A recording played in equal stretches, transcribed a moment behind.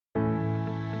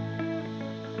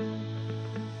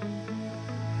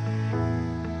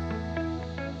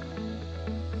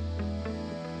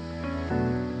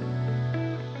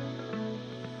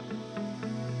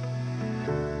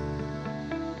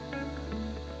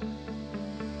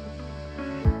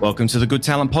Welcome to the Good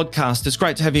Talent Podcast. It's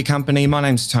great to have your company. My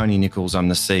name's Tony Nicholls. I'm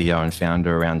the CEO and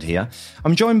founder around here.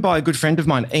 I'm joined by a good friend of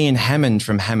mine, Ian Hammond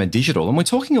from Hamma Digital, and we're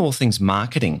talking all things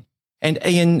marketing. And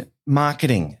Ian,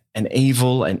 marketing, an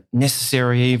evil and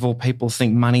necessary evil. People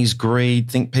think money's greed,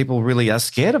 think people really are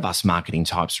scared of us marketing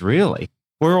types, really.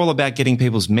 We're all about getting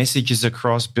people's messages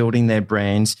across, building their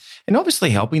brands, and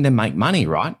obviously helping them make money,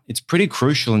 right? It's pretty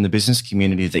crucial in the business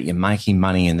community that you're making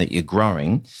money and that you're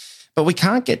growing. But we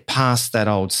can't get past that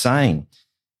old saying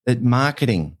that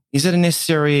marketing, is it a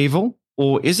necessary evil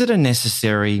or is it a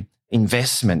necessary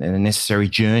investment and a necessary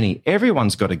journey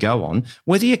everyone's got to go on,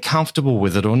 whether you're comfortable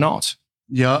with it or not?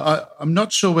 Yeah, I'm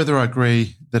not sure whether I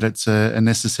agree that it's a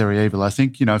necessary evil. I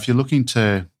think,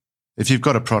 if you've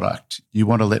got a product, you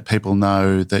want to let people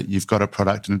know that you've got a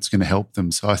product and it's going to help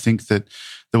them. So I think that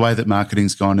the way that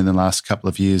marketing's gone in the last couple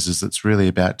of years is it's really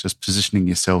about just positioning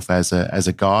yourself as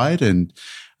a guide. And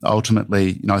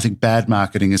ultimately, I think bad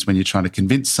marketing is when you're trying to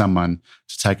convince someone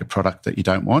to take a product that you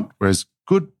don't want, whereas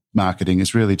good marketing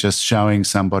is really just showing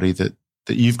somebody that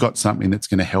you've got something that's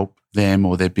going to help them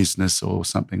or their business or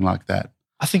something like that.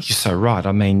 I think you're so right.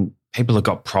 I mean, people have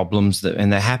got problems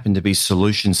and there happen to be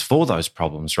solutions for those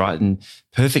problems, right? And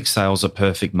perfect sales or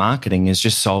perfect marketing is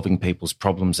just solving people's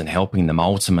problems and helping them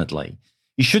ultimately.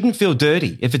 You shouldn't feel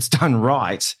dirty if it's done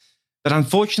right. But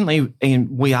unfortunately,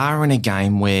 Ian, we are in a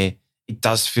game where it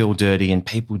does feel dirty and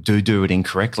people do it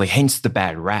incorrectly, hence the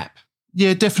bad rap.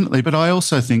 Yeah, definitely. But I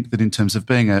also think that in terms of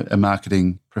being a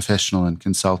marketing professional and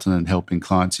consultant and helping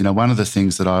clients, one of the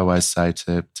things that I always say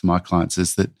to my clients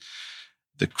is that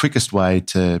the quickest way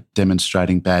to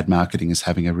demonstrating bad marketing is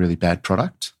having a really bad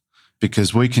product,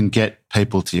 because we can get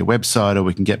people to your website or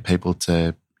we can get people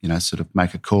to, sort of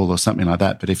make a call or something like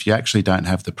that. But if you actually don't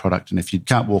have the product and if you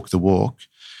can't walk the walk,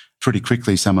 pretty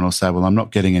quickly someone will say, well, I'm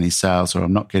not getting any sales, or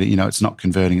I'm not getting, it's not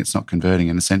converting.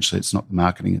 And essentially it's not the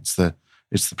marketing, it's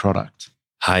the product.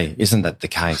 Hey, isn't that the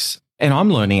case? And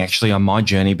I'm learning actually on my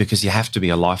journey, because you have to be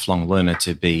a lifelong learner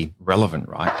to be relevant,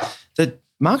 right? That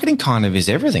marketing kind of is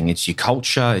everything. It's your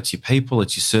culture, it's your people,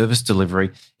 it's your service delivery.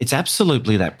 It's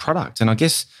absolutely that product. And I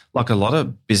guess like a lot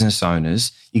of business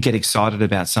owners, you get excited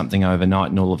about something overnight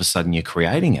and all of a sudden you're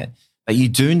creating it. But you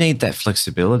do need that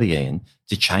flexibility, Ian,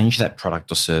 to change that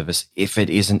product or service if it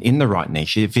isn't in the right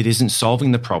niche, if it isn't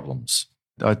solving the problems.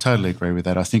 I totally agree with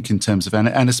that. I think in terms of,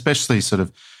 and especially sort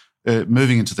of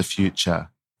moving into the future,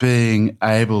 being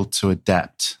able to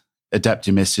adapt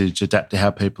your message, adapt to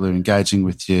how people are engaging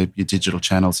with your digital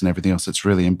channels and everything else, it's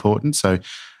really important. So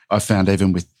I found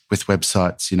even with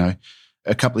websites,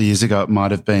 a couple of years ago, it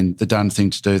might have been the done thing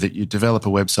to do that you develop a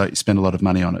website, you spend a lot of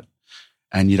money on it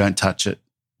and you don't touch it.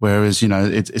 Whereas,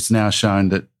 it's now shown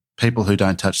that people who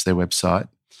don't touch their website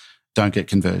don't get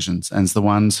conversions. And it's the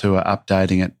ones who are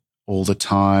updating it all the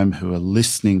time, who are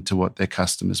listening to what their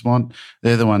customers want,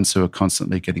 they're the ones who are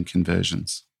constantly getting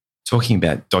conversions. Talking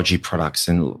about dodgy products,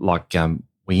 and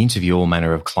we interview all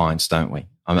manner of clients, don't we?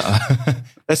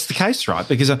 That's the case, right?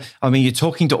 Because, you're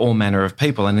talking to all manner of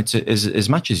people, and it's as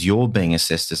much as you're being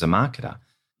assessed as a marketer,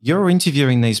 you're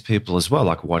interviewing these people as well.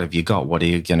 Like, what have you got? What are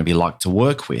you going to be like to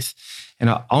work with? And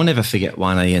I'll never forget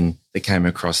one, Ian, that came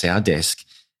across our desk.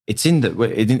 It's in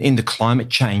the climate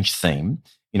change theme.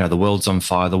 The world's on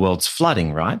fire, the world's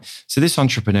flooding, right? So this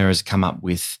entrepreneur has come up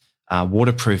with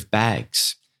waterproof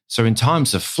bags. So in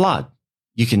times of flood,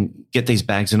 you can get these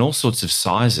bags in all sorts of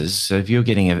sizes. So if you're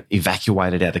getting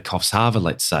evacuated out of Coffs Harbour,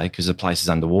 let's say, because the place is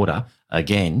underwater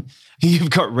again, you've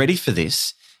got ready for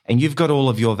this and you've got all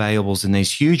of your valuables in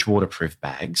these huge waterproof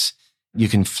bags. You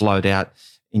can float out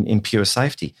in pure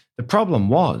safety. The problem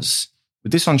was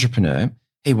with this entrepreneur,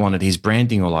 he wanted his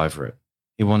branding all over it.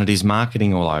 He wanted his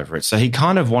marketing all over it. So he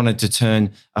kind of wanted to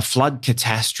turn a flood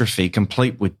catastrophe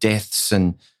complete with deaths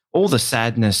and all the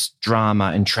sadness,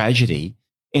 drama and tragedy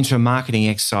into a marketing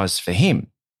exercise for him.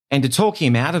 And to talk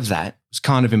him out of that was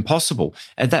kind of impossible.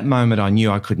 At that moment, I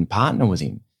knew I couldn't partner with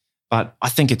him. But I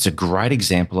think it's a great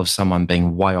example of someone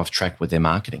being way off track with their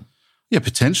marketing. Yeah,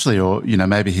 potentially. Or,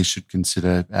 maybe he should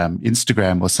consider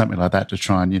Instagram or something like that to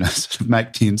try and, sort of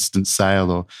make the instant sale,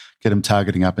 or get him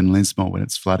targeting up in Lismore when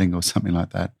it's flooding or something like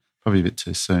that. Probably a bit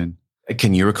too soon.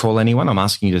 Can you recall anyone? I'm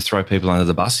asking you to throw people under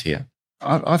the bus here.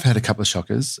 I've had a couple of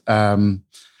shockers.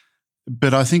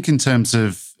 But I think in terms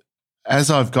of,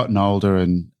 as I've gotten older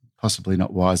and possibly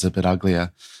not wiser but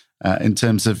uglier, in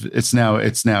terms of it's now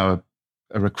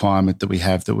a requirement that we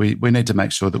have, that we need to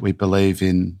make sure that we believe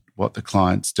in what the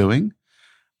client's doing.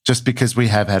 Just because we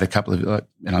have had a couple of,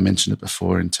 and I mentioned it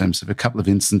before, in terms of a couple of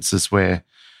instances where,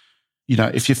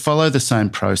 if you follow the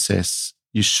same process,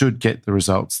 you should get the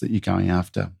results that you're going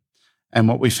after. And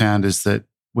what we found is that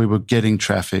we were getting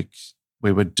traffic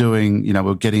we were doing, we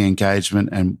were getting engagement,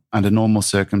 and under normal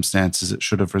circumstances, it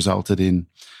should have resulted in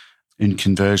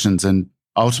conversions. And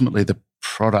ultimately, the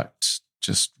product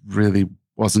just really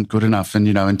wasn't good enough. And,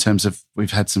 in terms of,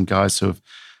 we've had some guys who have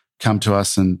come to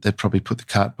us and they've probably put the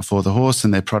cart before the horse,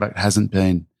 and their product hasn't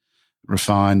been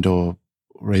refined or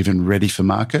even ready for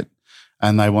market.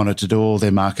 And they wanted to do all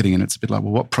their marketing. And it's a bit like,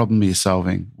 well, what problem are you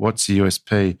solving? What's the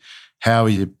USP? How are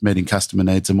you meeting customer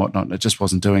needs and whatnot? And it just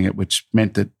wasn't doing it, which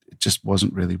meant that it just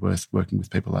wasn't really worth working with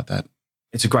people like that.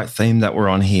 It's a great theme that we're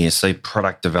on here. So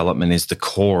product development is the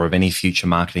core of any future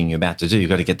marketing you're about to do. You've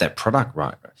got to get that product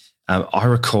right. I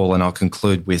recall, and I'll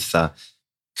conclude with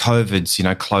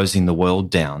COVID's, closing the world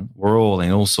down. We're all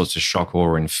in all sorts of shock,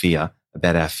 awe and fear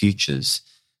about our futures.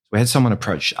 We had someone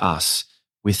approach us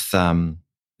with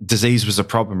disease was a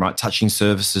problem, right? Touching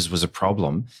surfaces was a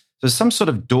problem. There's some sort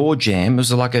of door jam. It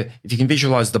was like if you can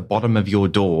visualize the bottom of your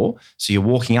door, so you're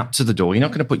walking up to the door, you're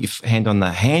not going to put your hand on the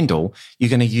handle.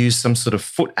 You're going to use some sort of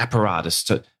foot apparatus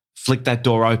to flick that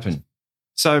door open.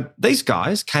 So these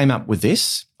guys came up with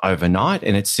this overnight,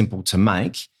 and it's simple to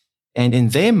make. And in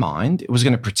their mind, it was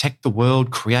going to protect the world,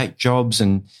 create jobs,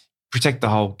 and protect the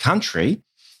whole country.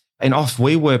 And off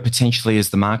we were potentially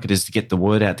as the marketers to get the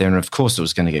word out there. And of course, it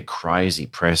was going to get crazy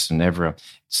press and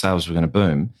sales were going to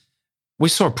boom. We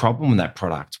saw a problem with that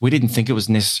product. We didn't think it was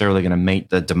necessarily going to meet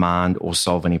the demand or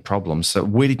solve any problems. So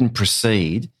we didn't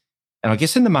proceed. And I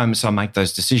guess in the moments I make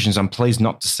those decisions, I'm pleased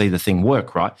not to see the thing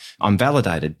work, right? I'm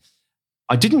validated.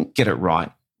 I didn't get it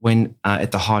right when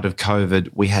at the height of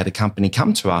COVID, we had a company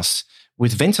come to us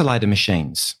with ventilator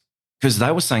machines because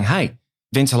they were saying, hey,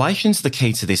 ventilation's the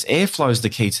key to this. Airflow's the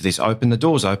key to this. Open the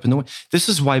doors, open the windows. This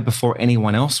is way before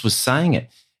anyone else was saying it.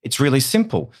 It's really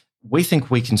simple. We think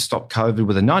we can stop COVID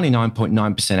with a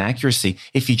 99.9% accuracy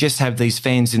if you just have these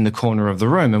fans in the corner of the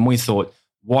room. And we thought,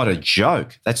 what a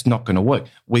joke. That's not going to work.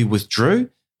 We withdrew,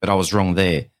 but I was wrong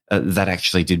there. That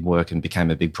actually did work and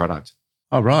became a big product.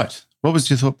 Oh, right. What was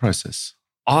your thought process?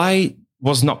 I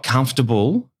was not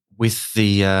comfortable with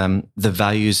the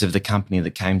values of the company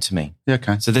that came to me. Yeah,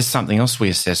 okay. So there's something else we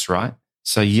assess, right?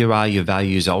 So you are your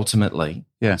values ultimately.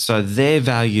 Yeah. So their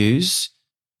values,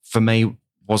 for me,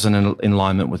 wasn't in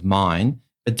alignment with mine.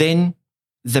 But then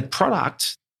the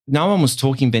product, no one was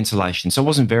talking ventilation. So it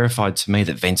wasn't verified to me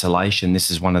that ventilation, this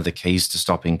is one of the keys to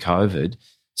stopping COVID.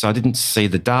 So I didn't see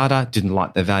the data, didn't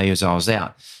like the values, I was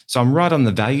out. So I'm right on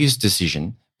the values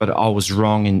decision, but I was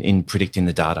wrong in predicting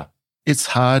the data. It's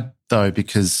hard though,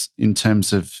 because in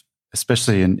terms of,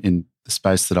 especially in the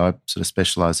space that I sort of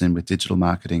specialise in with digital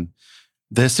marketing,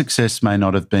 their success may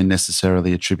not have been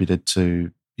necessarily attributed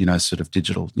to, sort of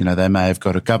digital. They may have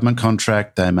got a government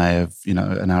contract, they may have,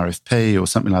 an RFP or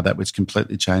something like that, which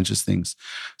completely changes things.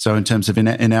 So in terms of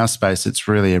in our space, it's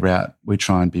really about, we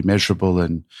try and be measurable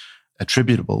and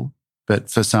attributable, but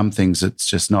for some things it's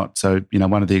just not. So,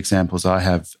 one of the examples I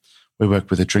have, we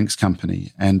work with a drinks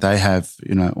company and they have,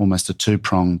 almost a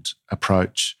two-pronged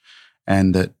approach,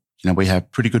 and that, we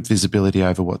have pretty good visibility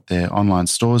over what their online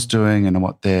store's doing and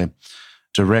what their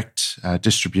direct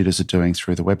distributors are doing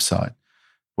through the website.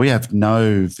 We have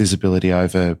no visibility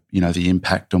over, the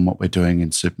impact on what we're doing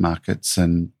in supermarkets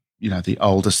and, the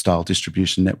older style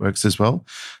distribution networks as well.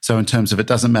 So in terms of, it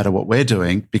doesn't matter what we're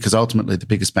doing, because ultimately the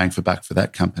biggest bang for buck for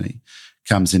that company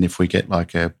comes in if we get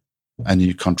like a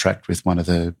new contract with one of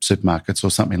the supermarkets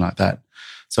or something like that.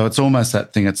 So it's almost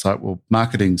that thing. It's like, well,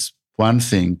 marketing's one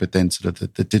thing, but then sort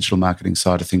of the digital marketing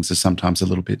side of things is sometimes a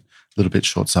little bit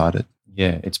short-sighted.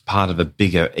 Yeah, it's part of a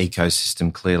bigger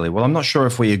ecosystem, clearly. Well, I'm not sure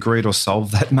if we agreed or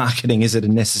solved that marketing. Is it a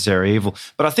necessary evil?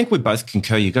 But I think we both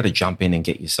concur you've got to jump in and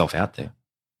get yourself out there.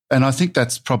 And I think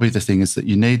that's probably the thing, is that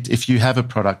you need, if you have a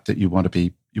product that you want to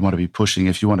be pushing,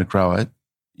 if you want to grow it,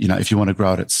 if you want to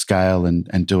grow it at scale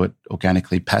and do it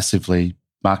organically, passively,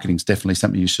 marketing's definitely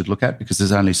something you should look at, because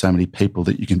there's only so many people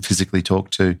that you can physically talk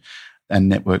to and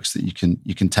networks that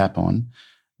you can tap on.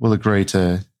 We'll agree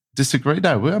to disagree.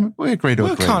 No, we agree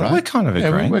to agree, right? We're kind of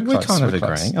agreeing. Yeah, we're kind of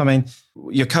agreeing. I mean,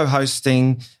 you're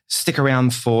co-hosting. Stick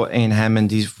around for Ian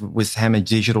Hammond with Hamma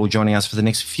Digital joining us for the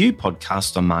next few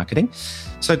podcasts on marketing.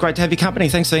 So great to have your company.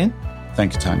 Thanks, Ian.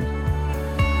 Thank you, Tony.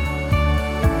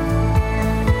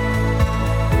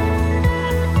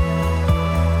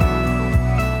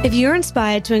 If you're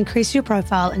inspired to increase your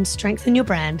profile and strengthen your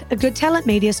brand, a Good Talent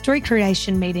Media story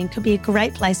creation meeting could be a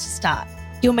great place to start.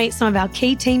 You'll meet some of our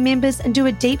key team members and do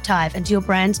a deep dive into your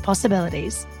brand's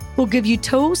possibilities. We'll give you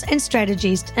tools and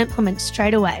strategies to implement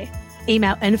straight away.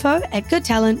 Email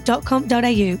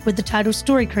info@goodtalent.com.au with the title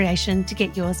Story Creation to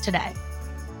get yours today.